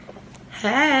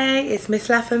Hey, it's Miss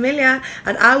La Familia,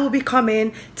 and I will be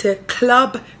coming to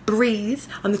Club Breeze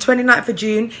on the 29th of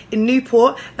June in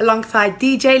Newport alongside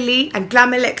DJ Lee and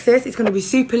Glam Alexis. It's going to be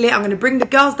super lit. I'm going to bring the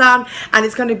girls down, and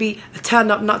it's going to be a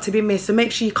turn up not to be missed. So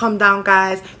make sure you come down,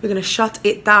 guys. We're going to shut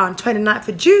it down. 29th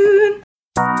of June.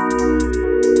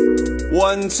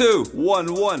 1 2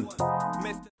 1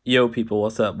 1. Yo people,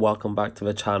 what's up? Welcome back to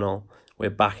the channel.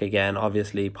 We're back again.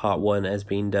 Obviously part 1 has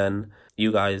been done.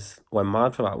 You guys went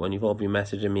mad for that one. You've all been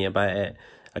messaging me about it.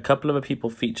 A couple of the people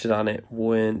featured on it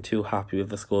weren't too happy with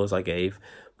the scores I gave,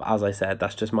 but as I said,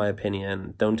 that's just my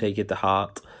opinion. Don't take it to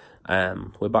heart.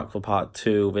 We're back for part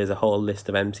 2. There's a whole list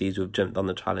of MCs who've jumped on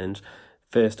the challenge.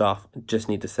 First off, just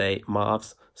need to say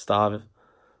Starvin,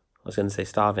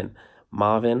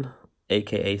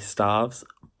 aka Starvz,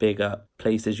 big up.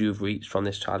 Places you've reached from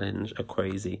this challenge are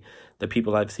crazy. The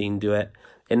people I've seen do it.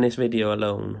 In this video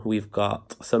alone, we've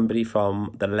got somebody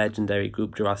from the legendary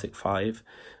group Jurassic 5.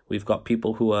 We've got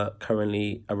people who are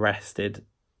currently arrested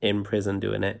in prison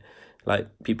doing it. Like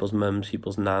people's mums,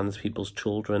 people's nans, people's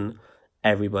children.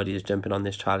 Everybody is jumping on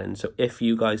this challenge. So if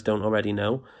you guys don't already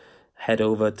know, head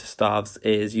over to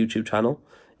Starvz's YouTube channel.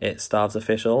 It's Starvz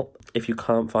Official. If you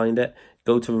can't find it,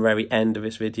 go to the very end of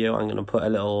this video. I'm going to put a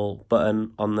little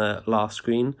button on the last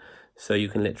screen so you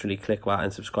can literally click that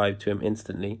and subscribe to him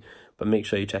instantly. But make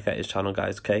sure you check out his channel,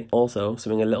 guys, okay? Also,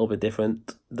 something a little bit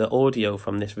different. The audio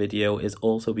from this video is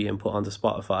also being put onto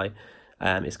Spotify.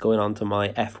 It's going onto my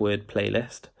F-word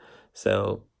playlist.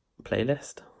 So,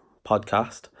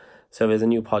 podcast. So there's a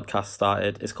new podcast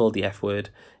started. It's called the F-word.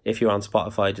 If you're on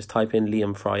Spotify, just type in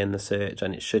Liam Fry in the search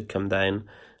and it should come down.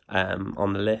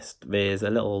 On the list, there's a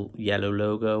little yellow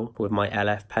logo with my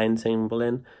LF pen symbol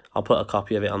in. I'll put a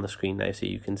copy of it on the screen now so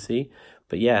you can see.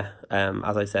 But yeah,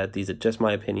 as I said, these are just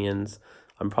my opinions.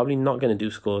 I'm probably not going to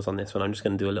do scores on this one. I'm just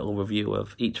going to do a little review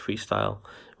of each freestyle.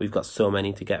 We've got so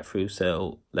many to get through,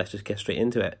 so let's just get straight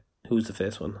into it. Who's the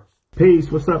first one?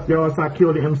 Peace, what's up, y'all? It's I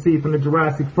Killed the MC from the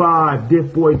Jurassic 5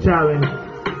 DIFF Boy Challenge.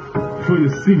 For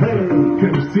your Caesar,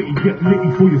 Cannon City, get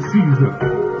licky for your Caesar.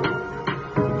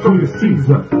 For your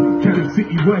Caesar, Cannon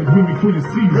City, right with me for your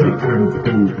Caesar.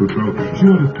 She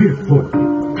on a diff boy,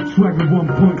 swagger 1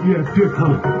 point, yeah, diff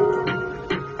boy.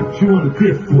 She on a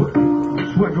diff boy,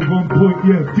 swagger 1 point,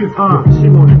 yeah, diff boy. She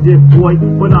on a diff boy,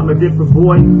 but I'm a different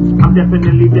boy. I'm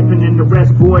definitely different than the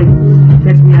rest, boy.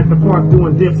 Catch me at the park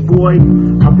doing dips, boy.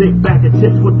 A big bag of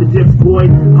chips with the dips, boy.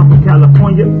 I'm from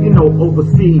California, you know,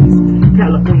 overseas.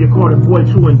 California Carter, boy,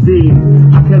 true indeed.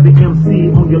 I tell the MC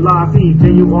on your live feed,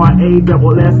 JURASSIC.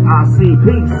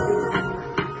 Peace.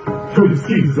 For your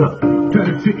Caesar,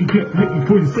 Cannon City, get licky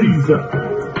for your Caesar.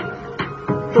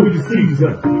 For your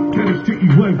Caesar, Cannon City,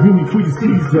 right with me for your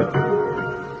Caesar.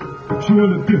 She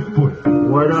on a diff boy.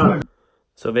 What up?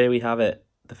 So there we have it.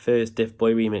 The first Diff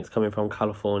Boy remix coming from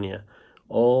California,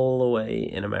 all the way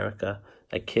in America.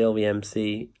 Like Kill the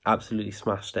MC, absolutely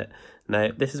smashed it. Now,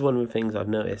 this is one of the things I've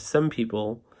noticed. Some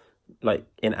people, like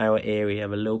in our area,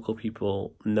 the local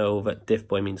people know that Diff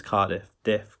Boy means Cardiff.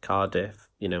 Diff, Cardiff,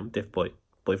 you know, Diff Boy,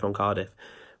 boy from Cardiff.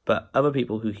 But other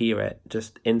people who hear it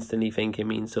just instantly think it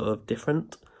means sort of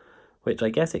different, which I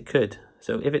guess it could.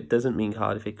 So if it doesn't mean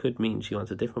Cardiff, it could mean she wants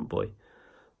a different boy.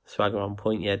 Swagger on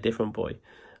point, yeah, different boy.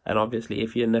 And obviously,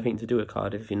 if you're nothing to do with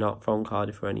Cardiff, if you're not from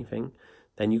Cardiff or anything,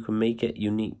 then you can make it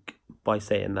unique by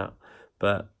saying that.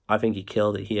 But I think he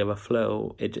killed it here. The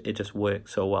flow, it just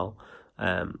worked so well.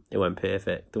 It went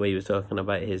perfect. The way he was talking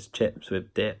about his chips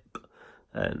with dip,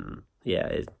 and yeah,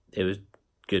 it was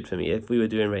good for me. If we were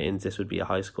doing ratings, this would be a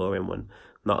high scoring one.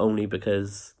 Not only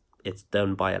because it's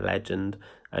done by a legend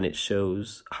and it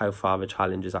shows how far the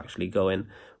challenge is actually going,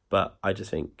 but I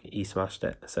just think he smashed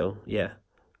it. So yeah,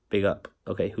 big up.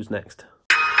 Okay, who's next?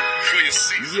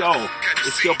 Yo,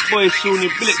 it's your boy Shawnee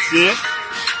Blitz, yeah?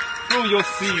 Throw your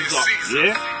C's up,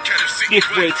 yeah? Diff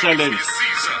Boy Challenge.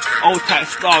 Old type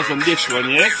stars on this one,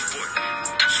 yeah?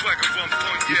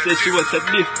 She said she wants a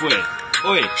Diff Boy.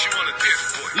 Oi,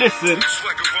 listen.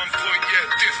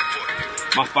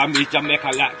 My family Jamaica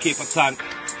like Cape Town.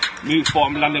 Moved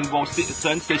from London, Road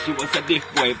citizen, says she was a Diff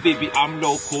Boy. Baby, I'm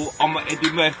local, I'm a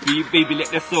Eddie Murphy. Baby,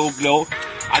 let the soul glow.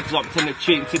 I jumped on the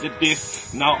train to the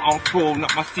diff. Now I'm throwing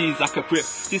up my C's like a grip.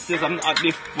 She says I'm not a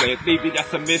Diff Boy. Baby,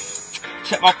 that's a myth.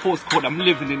 Check my postcode, I'm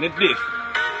living in a diff.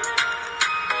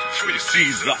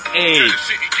 Caesar, ayy.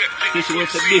 Says she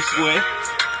was a Diff Boy.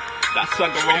 That's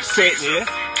swagger wrong straight, yeah?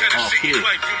 Okay.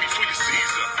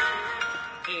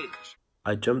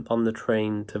 I jumped on the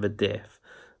train to the diff.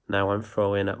 Now I'm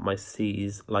throwing up my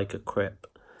C's like a crip.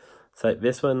 So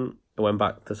this one went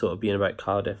back to sort of being about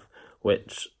Cardiff,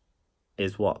 which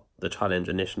is what the challenge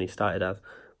initially started as.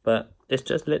 But it's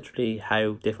just literally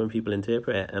how different people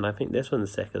interpret it, and I think this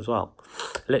one's sick as well.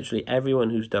 Literally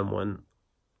everyone who's done one,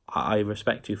 I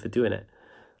respect you for doing it.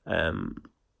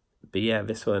 But yeah,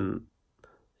 this one,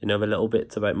 you know, the little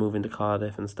bits about moving to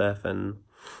Cardiff and stuff, and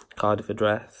Cardiff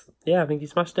address. Yeah, I think he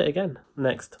smashed it again.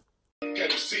 Next.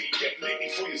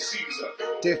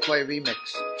 Diff Boy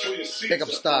remix. Big Up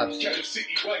Starvz.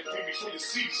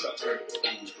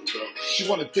 She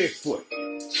want a Diff Boy.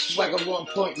 Swagger on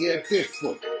point, yeah, Diff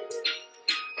Boy.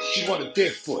 She want a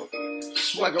Diff Boy.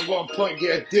 Swagger on point,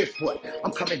 yeah, Diff Boy.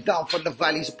 I'm coming down from the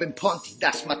valleys up in Ponty,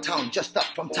 that's my town. Just up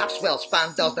from Topswell,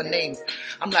 Spandau's the name.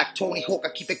 I'm like Tony Hawk, I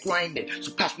keep it grinding.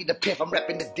 So pass me the piff, I'm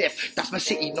repping the diff. That's my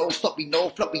city, no stop me, no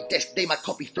floppy desk. They my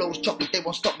copy flows, choppy, they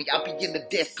won't stop me. I'll be in the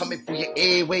diff, coming through your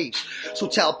airwaves. So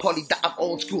tell Polly that I'm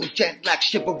old school, gent like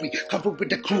chivalry. Come through with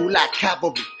the crew like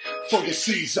cavalry. For your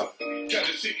Caesar.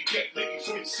 Jesus.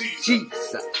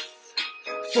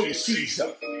 For your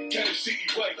Caesar.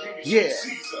 Yeah.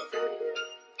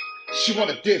 She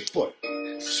want a Diff Boy.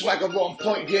 Swagger on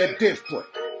point, yeah, Diff Boy.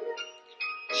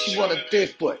 She want a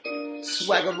Diff Boy.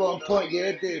 Swagger on point,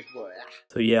 yeah, Diff Boy.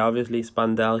 So yeah, obviously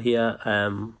Spandau here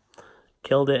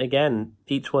killed it again.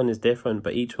 Each one is different,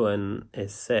 but each one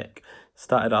is sick.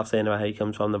 Started off saying about how he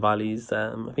comes from the valleys.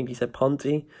 I think he said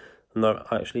Ponty. I'm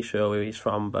not actually sure where he's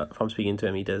from, but from speaking to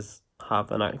him, he does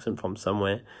have an accent from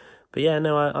somewhere. But yeah,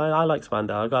 no, I like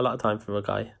Spandau. I got a lot of time for a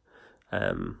guy.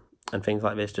 And things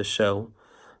like this just show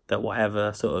that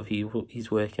whatever sort of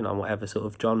he's working on, whatever sort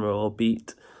of genre or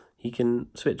beat, he can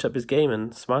switch up his game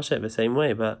and smash it the same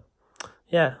way. But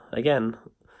yeah, again,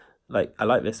 like, I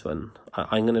like this one.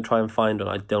 I'm going to try and find one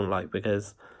I don't like,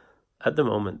 because at the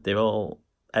moment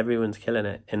everyone's killing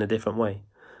it in a different way.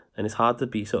 And it's hard to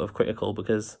be sort of critical,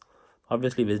 because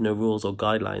obviously there's no rules or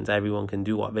guidelines. Everyone can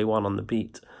do what they want on the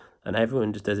beat, and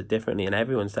everyone just does it differently, and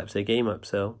everyone steps their game up.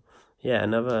 So yeah,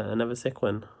 another sick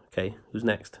one. Okay, who's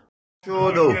next?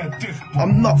 Sure though,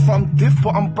 I'm not from Diff,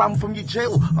 but I'm banned from your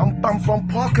jail. I'm banned from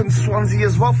Park and Swansea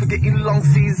as well for getting long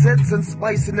CZs and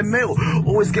spice in the mail.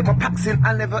 Always get my packs in,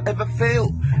 I never ever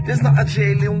fail. There's not a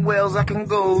jail in Wales I can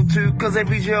go to, cause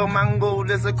every jail man go,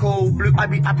 there's a cold blue. I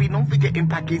be happy, don't forget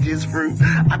packages through.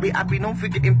 I be happy, don't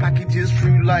forget packages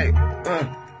through, like,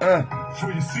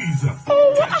 For your Caesar.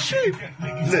 Oh, what a shame.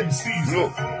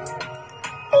 Look.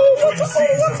 Oh, what a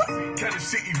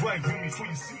City right with me for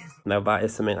your Caesar. Now that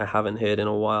is something I haven't heard in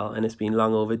a while, and it's been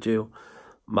long overdue.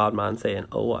 Madman saying,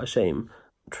 "Oh, what a shame."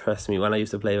 Trust me, when I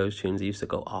used to play those tunes, I used to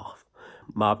go off.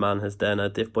 Madman has done a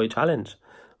Diff Boy challenge.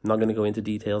 I'm not going to go into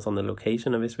details on the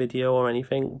location of this video or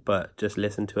anything, but just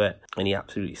listen to it, and he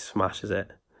absolutely smashes it,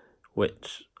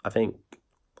 which I think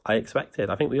I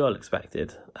expected. I think we all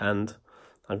expected, and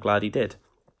I'm glad he did.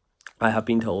 I have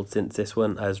been told since this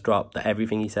one has dropped that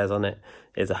everything he says on it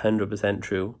is 100%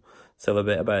 true. So a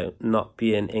bit about not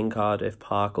being in Cardiff,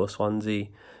 Park or Swansea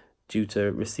due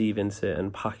to receiving certain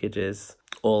packages,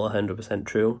 all 100%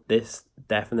 true. This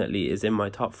definitely is in my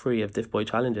top 3 of Diff Boy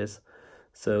challenges.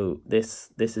 So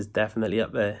this is definitely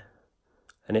up there.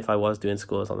 And if I was doing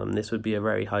scores on them, this would be a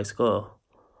very high score.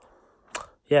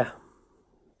 Yeah,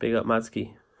 big up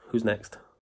Madsky. Who's next?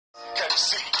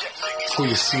 For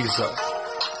your Caesar.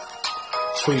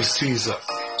 For your Caesar.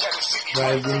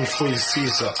 Right room for your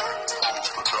Caesar.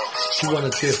 She want a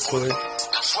Diff Boy.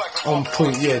 On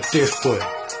point, yeah, Diff Boy.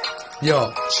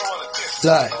 Yo,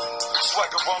 like,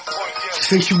 she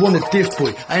say she want a Diff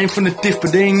Boy. I ain't from the Diff,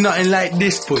 but they ain't nothing like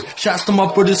this, boy. Shouts to my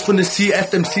brothers from the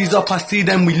CF, them C's up, I see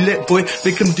them, we lit, boy.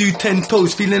 Make them do 10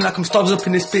 toes, feeling like I'm Starvz up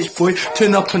in this bitch, boy.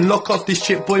 Turn up and lock off this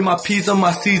shit, boy. My P's on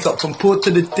my C's up, from port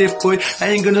to the Diff, boy. I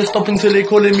ain't gonna stop until they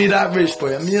calling me that rich,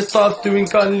 boy. I'm here Starvz doing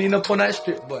gun, lean up on that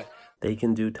strip, boy. They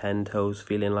can do 10 toes,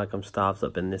 feeling like I'm Starvz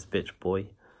up in this bitch, boy.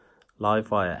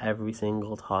 Live wire every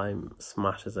single time,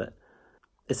 smashes it.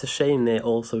 It's a shame they're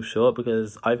all so short,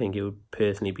 because I think it would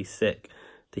personally be sick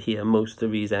to hear most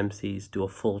of these MCs do a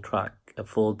full track, a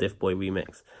full Diff Boy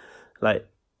remix. Like,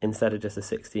 instead of just a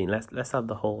 16, let's have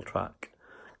the whole track,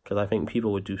 because I think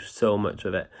people would do so much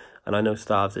of it. And I know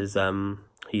Starvz is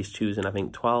he's choosing, I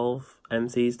think, 12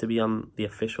 MCs to be on the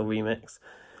official remix,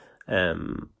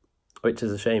 which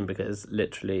is a shame, because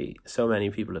literally so many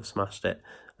people have smashed it.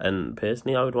 And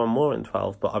personally, I would want more than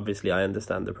 12, but obviously I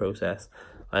understand the process.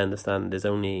 I understand there's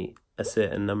only a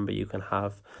certain number you can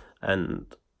have. And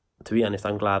to be honest,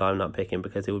 I'm glad I'm not picking,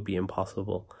 because it would be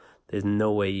impossible. There's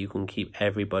no way you can keep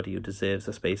everybody who deserves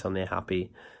a space on there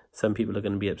happy. Some people are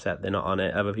going to be upset they're not on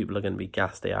it. Other people are going to be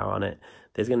gassed they are on it.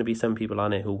 There's going to be some people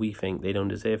on it who we think they don't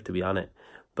deserve to be on it,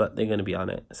 but they're going to be on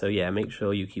it. So yeah, make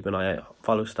sure you keep an eye out.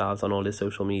 Follow Starvz on all his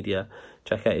social media.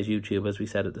 Check out his YouTube, as we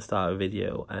said at the start of the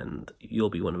video, and you'll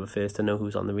be one of the first to know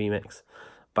who's on the remix.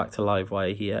 back to live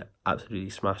wire here, absolutely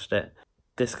smashed it.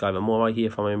 This guy, the more I hear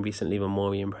from him recently, the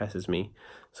more he impresses me.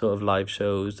 Sort of live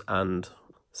shows and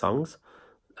songs,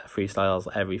 freestyles,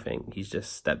 everything. He's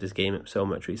just stepped his game up so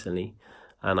much recently.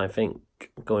 And I think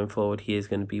going forward, he is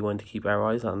going to be one to keep our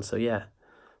eyes on. So yeah,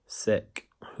 sick.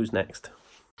 Who's next?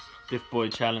 Diff Boy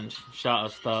Challenge. Shout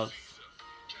out Starvz.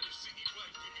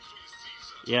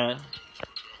 Yeah.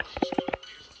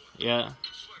 Yeah.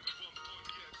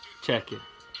 Check it.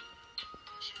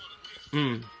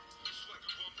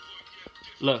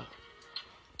 Look.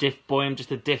 Diff boy, I'm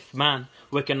just a diff man.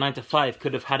 Working 9 to 5,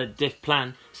 could have had a diff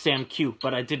plan. Say I'm cute,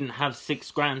 but I didn't have 6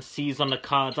 grand. C's on the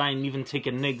card, I ain't even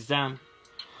taking an exam.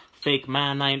 Fake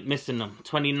man, I ain't missing them.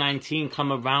 2019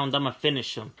 come around, I'ma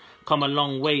finish them. Come a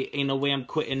long way, ain't no way I'm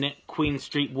quitting it. Queen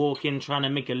Street walking, trying to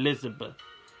make Elizabeth.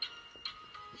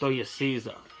 Throw your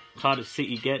Caesar. Cardiff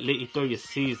City get litty, throw your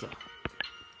Caesar.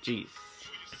 Jeez.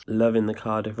 Loving the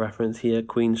Cardiff reference here.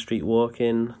 Queen Street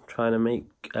walking, trying to make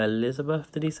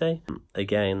Elizabeth, did he say?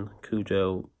 Again,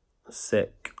 Cujo,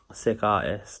 sick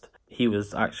artist. He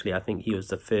was actually, I think he was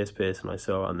the first person I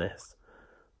saw on this.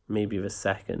 Maybe the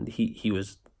second. He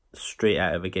was straight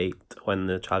out of the gate when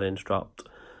the challenge dropped.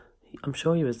 I'm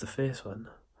sure he was the first one.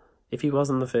 If he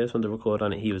wasn't the first one to record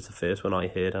on it, he was the first one I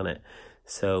heard on it.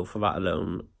 So for that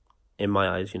alone, in my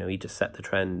eyes, you know, he just set the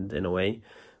trend in a way.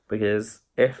 Because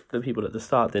if the people at the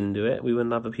start didn't do it, we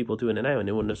wouldn't have the people doing it now, and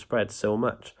it wouldn't have spread so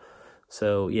much.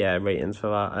 So yeah, ratings for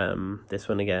that. This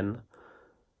one again,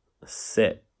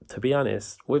 sick. To be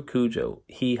honest, with Cujo,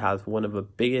 he has one of the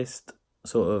biggest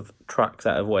sort of tracks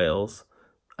out of Wales,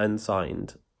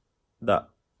 unsigned, that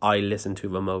I listen to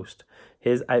the most.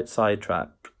 His Outside track,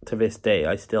 to this day,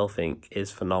 I still think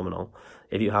is phenomenal.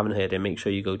 If you haven't heard it, make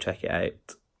sure you go check it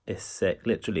out. It's sick.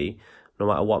 Literally, no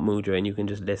matter what mood you're in, you can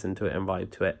just listen to it and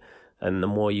vibe to it. And the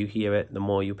more you hear it, the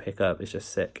more you pick up. It's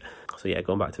just sick. So yeah,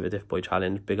 going back to the Diff Boy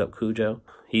Challenge, big up Cujo.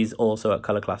 He's also at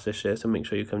Colour Class this year, so make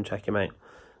sure you come check him out.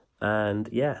 And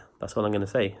yeah, that's all I'm going to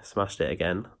say. Smashed it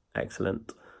again.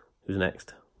 Excellent. Who's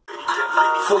next?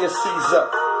 For your Caesar.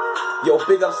 Yo,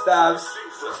 Big Up Starvz.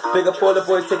 Big up all the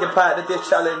boys taking part in the Diff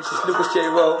Challenge. It's Lucas J.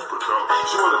 Rowe.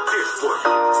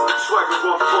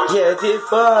 Yeah, Diff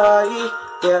Boy.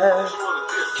 Yeah.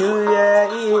 She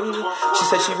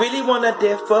said she really want a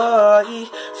Diff Boy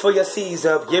for your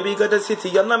Caesar. Yeah, we got the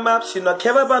city on the map. She not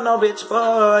care about no rich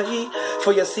boy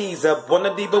for your Caesar.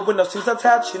 Wanna be but with no shoes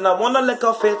attached. She not wanna lick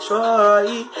off it,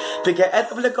 Troy. Pick your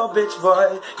head up, lick off bitch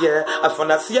boy. Yeah, I found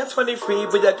that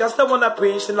CF23, but your girls don't wanna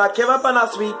preach. She not care about no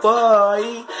sweet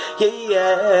boy.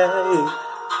 Yeah,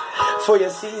 for your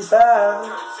Caesar.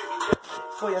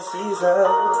 For your Caesar.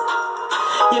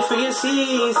 Yeah, for your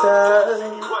Caesar.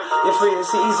 Yeah, for your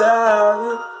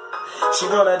Caesar. She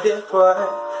want a Diff boy.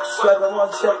 Swagger one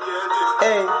check.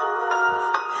 Hey.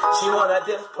 She want a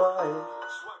Diff boy.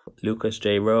 Lucas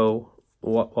J. Rowe,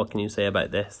 what can you say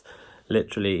about this?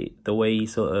 Literally, the way he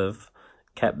sort of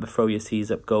kept the Throw Your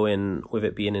C's Up going with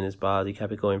it being in his bars, he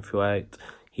kept it going throughout.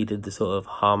 He did the sort of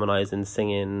harmonising,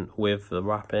 singing with the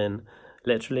rapping.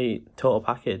 Literally, total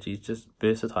package. He's just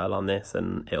versatile on this,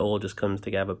 and it all just comes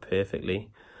together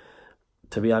perfectly.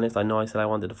 To be honest, I know I said I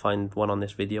wanted to find one on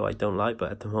this video I don't like,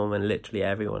 but at the moment, literally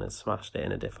everyone has smashed it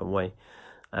in a different way.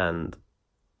 And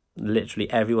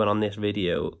literally everyone on this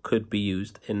video could be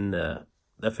used in the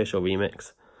official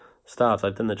remix. Starvz,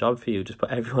 I've done the job for you. Just put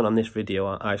everyone on this video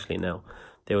on. Actually, no.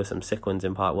 There were some sick ones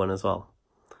in part 1 as well.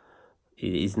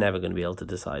 He's never going to be able to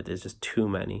decide. There's just too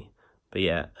many. But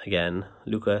yeah, again,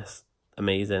 Lucas,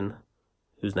 amazing.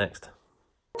 Who's next?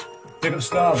 Big Up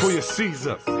Starvz. For your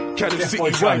Caesar. Cardiff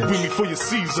City right with me for your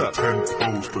Caesar. 10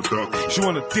 O's production. She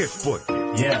want a Diff Boy.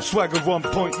 Yeah. Swagger on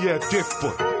point, yeah, Diff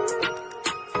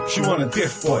Boy. She want a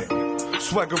Diff Boy.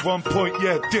 Swagger on point,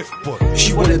 yeah, Diff Boy.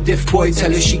 She want a Diff Boy,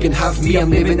 tell her she can have me. I'm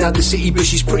living out the city, but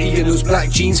she's pretty in those black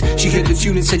jeans. She hit the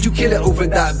tune and said, you kill it over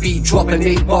that beat. Drop an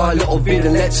 8-bar, little vid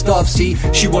and let Starvz see.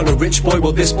 She want a rich boy,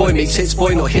 well this boy makes hits,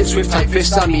 boy. Not hits with tight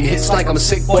fists, I mean hits like I'm a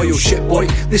sick boy. Yo shit boy,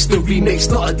 this the remix,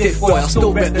 not a Diff Boy. I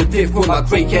still rep the Diff with my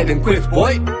great head and quiff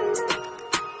boy.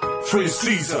 For your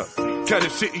Caesar.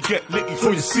 Cardiff City get litty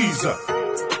for your Caesar.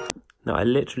 Now I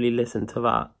literally listened to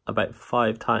that about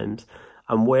 5 times.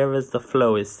 And whereas the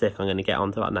flow is sick, I'm going to get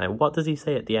onto that now. What does he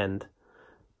say at the end?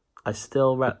 I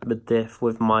still rep the Diff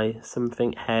with my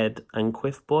something head and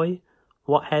quiff boy.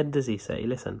 What head does he say?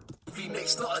 Listen.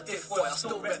 Remix, not a Diff Boy. I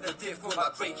still rep the Diff with my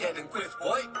great head and quiff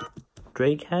boy.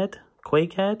 Drake head?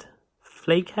 Quake head?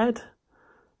 Flake head?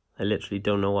 I literally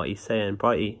don't know what he's saying.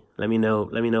 Brighty, let me know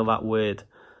that word.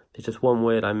 There's just one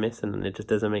word I'm missing and it just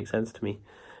doesn't make sense to me.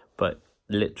 But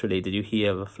literally, did you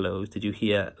hear the flows? Did you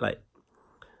hear, like,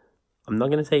 I'm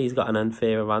not going to say he's got an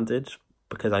unfair advantage,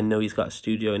 because I know he's got a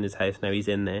studio in his house now, he's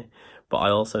in there, but I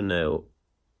also know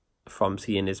from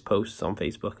seeing his posts on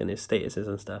Facebook and his statuses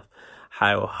and stuff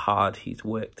how hard he's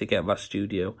worked to get that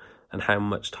studio and how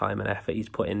much time and effort he's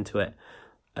put into it.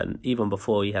 And even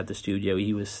before he had the studio,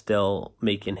 he was still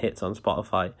making hits on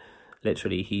Spotify.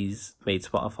 Literally, he's made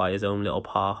Spotify his own little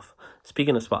path.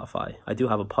 Speaking of Spotify, I do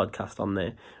have a podcast on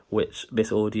there, which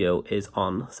this audio is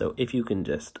on. So if you can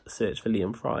just search for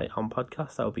Liam Fry on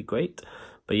podcast, that would be great.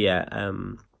 But yeah,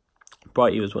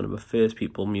 Brighty was one of the first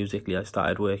people musically I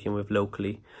started working with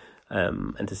locally.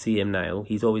 And to see him now,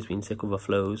 he's always been sick with the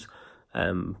flows.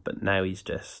 But now he's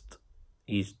just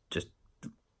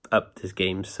upped his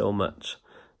game so much.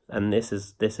 And this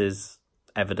is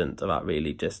evident of that,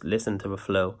 really. Just listen to the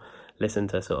flow. Listen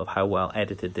to sort of how well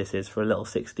edited this is for a little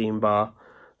 16-bar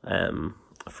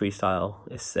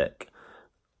freestyle. Is sick.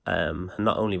 And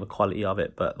not only the quality of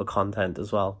it, but the content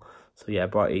as well. So yeah,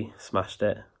 Brighty smashed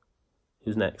it.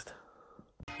 Who's next?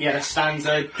 Yeah, that's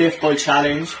Stanza, Diff Boy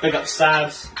Challenge, Big Up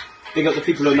Starvz, big up the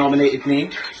people who nominated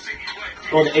me.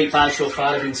 All the 8 bars so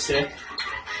far have been sick.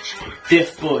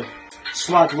 Diff Boy,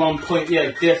 swag 1 point,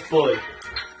 yeah, Diff Boy.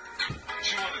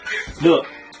 Look,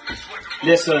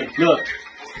 listen, look.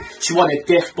 She want a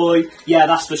Diff Boy, yeah,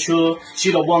 that's for sure.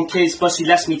 She don't want kids, but she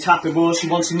lets me tap it raw. She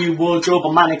wants a new wardrobe,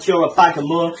 a manicure, a bag of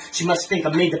more. She must think I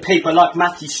made the paper like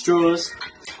Matthew Straws.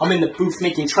 I'm in the booth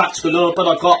making tracks galore, but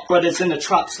I got brothers in the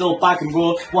trap still bagging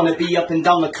raw. Wanna be up and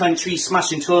down the country,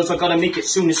 smashing tours. I gotta make it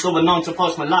soon, so the 9 to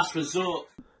 5's my last resort.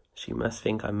 She must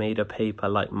think I made a paper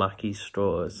like Mackie's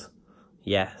straws.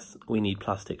 Yes, we need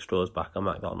plastic straws back at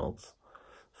McDonald's.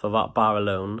 For that bar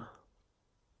alone,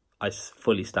 I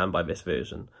fully stand by this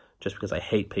version, just because I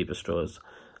hate paper straws.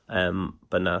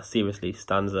 But now, seriously,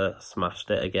 Stanza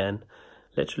smashed it again.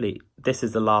 Literally, this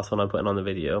is the last one I'm putting on the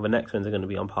video. The next ones are going to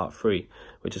be on part 3,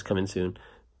 which is coming soon.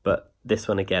 But this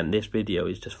one again, this video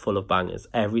is just full of bangers.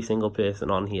 Every single person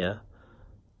on here,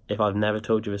 if I've never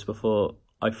told you this before,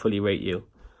 I fully rate you.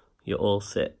 You're all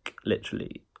sick,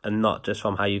 literally. And not just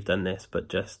from how you've done this, but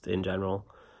just in general.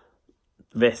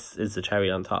 This is the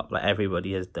cherry on top. Like,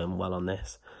 everybody has done well on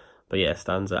this. But yeah,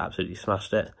 Stanza absolutely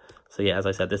smashed it. So yeah, as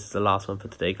I said, this is the last one for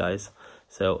today, guys.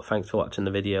 So thanks for watching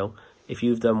the video. If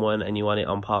you've done one and you want it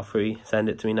on part 3, send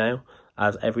it to me now,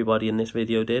 as everybody in this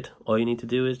video did. All you need to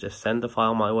do is just send the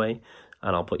file my way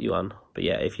and I'll put you on. But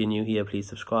yeah, if you're new here, please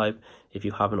subscribe. If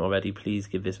you haven't already, please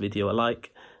give this video a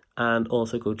like. And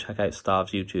also go check out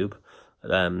Starvz YouTube.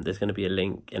 There's going to be a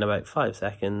link in about 5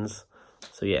 seconds.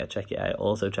 So yeah, check it out.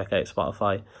 Also check out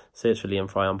Spotify. Search for Liam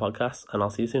Fry on podcast. And I'll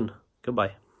see you soon.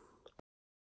 Goodbye.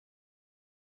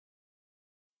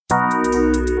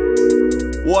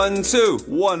 1 2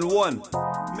 1 1.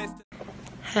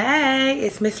 Hey,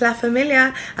 it's Miss La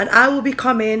Familia, and I will be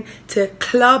coming to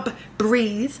Club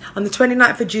Breeze on the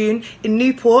 29th of June in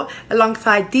Newport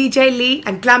alongside DJ Lee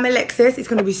and Glam Alexis. It's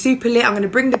going to be super lit. I'm going to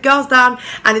bring the girls down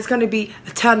and it's going to be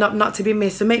a turn up not to be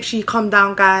missed. So make sure you come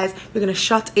down, guys. We're going to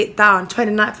shut it down.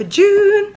 29th of June.